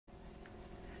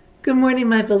Good morning,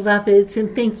 my beloveds,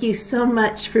 and thank you so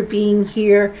much for being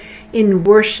here in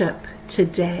worship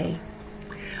today.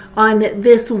 On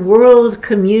this World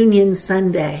Communion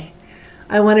Sunday,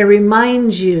 I want to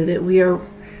remind you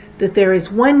that there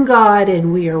is one God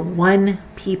and we are one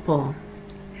people.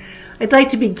 I'd like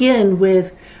to begin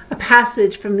with a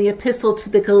passage from the Epistle to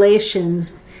the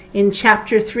Galatians in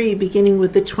chapter 3, beginning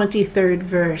with the 23rd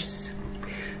verse.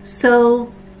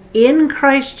 So, in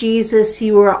Christ Jesus,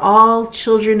 you are all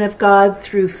children of God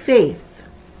through faith.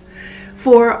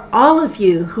 For all of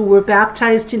you who were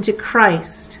baptized into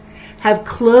Christ have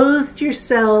clothed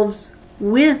yourselves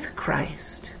with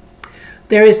Christ.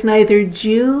 There is neither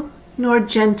Jew nor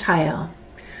Gentile,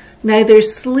 neither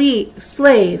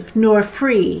slave nor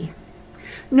free,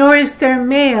 nor is there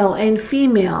male and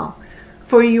female,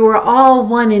 for you are all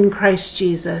one in Christ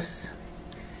Jesus.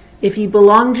 If you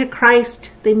belong to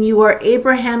Christ, then you are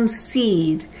Abraham's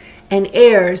seed and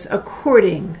heirs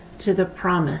according to the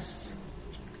promise.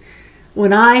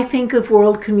 When I think of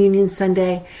World Communion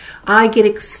Sunday, I get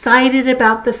excited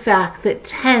about the fact that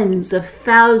tens of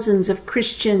thousands of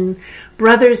Christian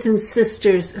brothers and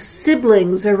sisters,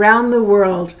 siblings around the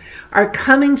world, are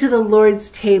coming to the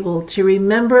Lord's table to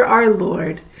remember our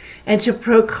Lord and to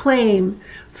proclaim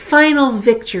final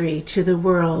victory to the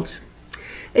world.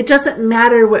 It doesn't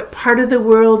matter what part of the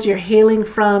world you're hailing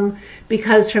from,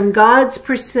 because from God's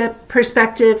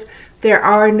perspective, there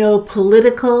are no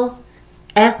political,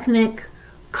 ethnic,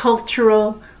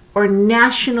 cultural, or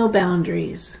national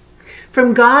boundaries.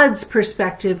 From God's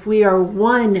perspective, we are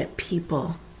one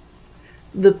people,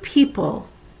 the people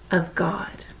of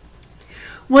God.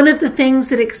 One of the things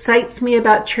that excites me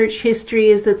about church history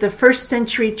is that the first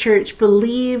century church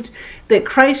believed that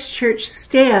Christ Church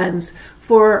stands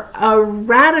for a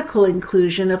radical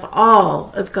inclusion of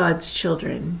all of God's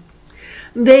children.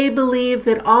 They believe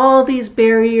that all these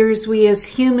barriers we as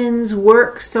humans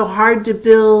work so hard to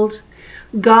build,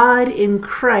 God in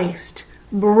Christ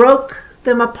broke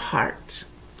them apart.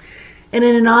 In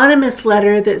an anonymous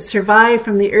letter that survived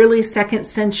from the early 2nd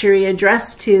century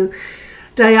addressed to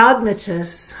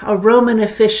Diognetus, a Roman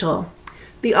official,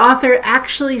 the author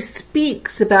actually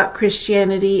speaks about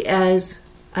Christianity as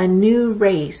a new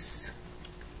race.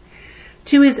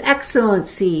 To His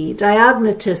Excellency,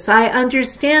 Diognetus, I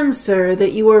understand, sir,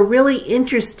 that you are really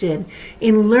interested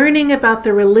in learning about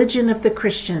the religion of the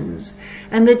Christians,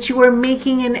 and that you are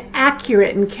making an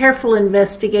accurate and careful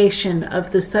investigation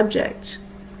of the subject.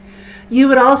 You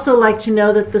would also like to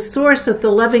know that the source of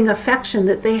the loving affection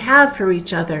that they have for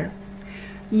each other.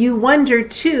 You wonder,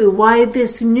 too, why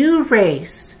this new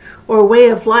race or way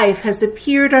of life has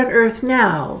appeared on earth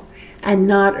now and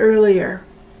not earlier.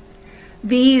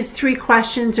 These 3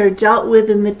 questions are dealt with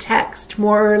in the text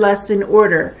more or less in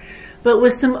order, but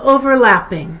with some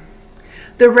overlapping.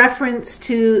 The reference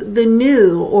to the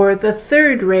new or the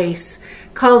third race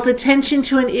calls attention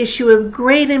to an issue of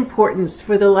great importance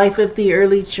for the life of the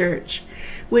early church,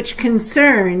 which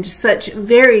concerned such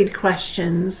varied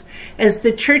questions as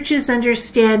the church's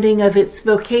understanding of its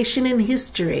vocation and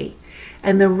history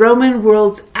and the Roman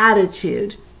world's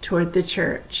attitude toward the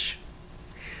church.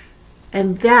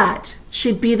 And that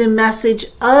should be the message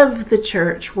of the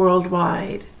church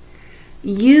worldwide.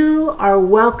 You are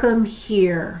welcome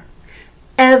here,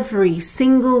 every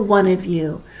single one of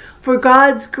you, for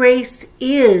God's grace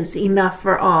is enough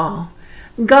for all.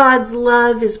 God's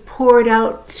love is poured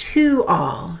out to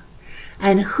all,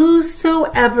 and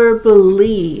whosoever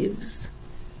believes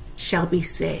shall be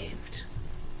saved.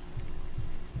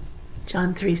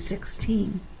 John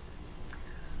 3:16.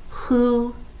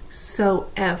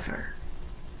 Whosoever.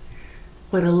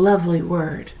 What a lovely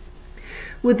word.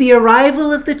 With the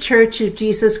arrival of the Church of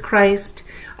Jesus Christ,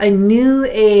 a new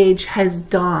age has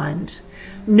dawned.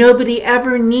 Nobody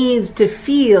ever needs to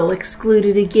feel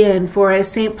excluded again, for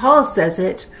as St. Paul says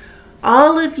it,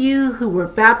 all of you who were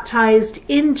baptized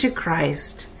into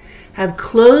Christ have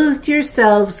clothed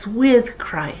yourselves with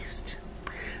Christ.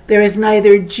 There is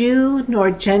neither Jew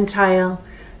nor Gentile,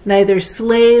 neither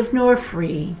slave nor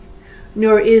free,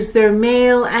 nor is there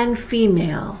male and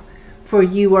female, for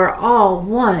you are all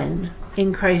one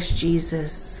in Christ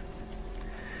Jesus.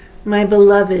 My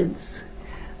beloveds,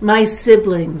 my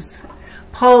siblings,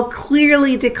 Paul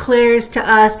clearly declares to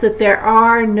us that there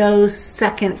are no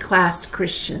second-class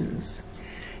Christians.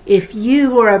 If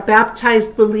you are a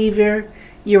baptized believer,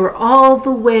 you're all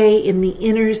the way in the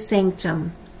inner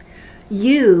sanctum.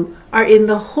 You are in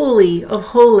the Holy of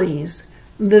Holies.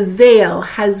 The veil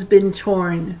has been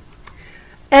torn.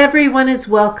 Everyone is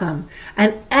welcome,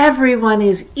 and everyone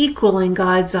is equal in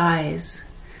God's eyes.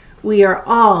 We are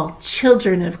all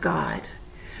children of God.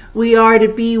 We are to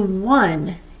be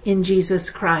one in Jesus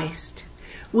Christ.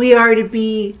 We are to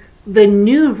be the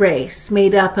new race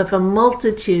made up of a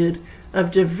multitude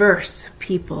of diverse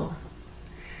people.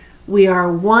 We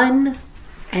are one,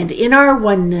 and in our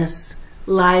oneness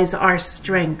lies our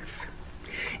strength.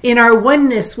 In our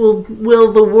oneness will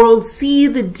the world see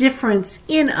the difference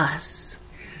in us.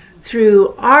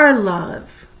 Through our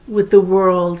love with the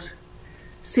world,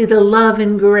 see the love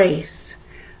and grace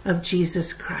of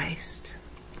Jesus Christ.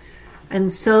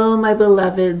 And so, my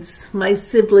beloveds, my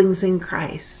siblings in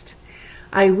Christ,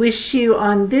 I wish you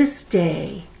on this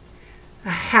day a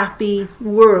happy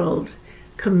World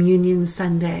Communion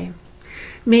Sunday.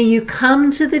 May you come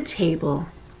to the table.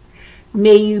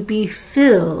 May you be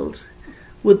filled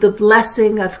with the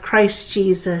blessing of Christ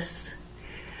Jesus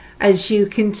as you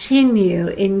continue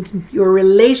in your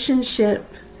relationship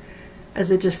as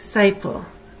a disciple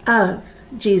of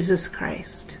Jesus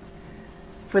Christ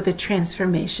for the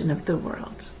transformation of the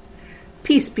world.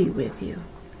 Peace be with you.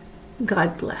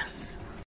 God bless.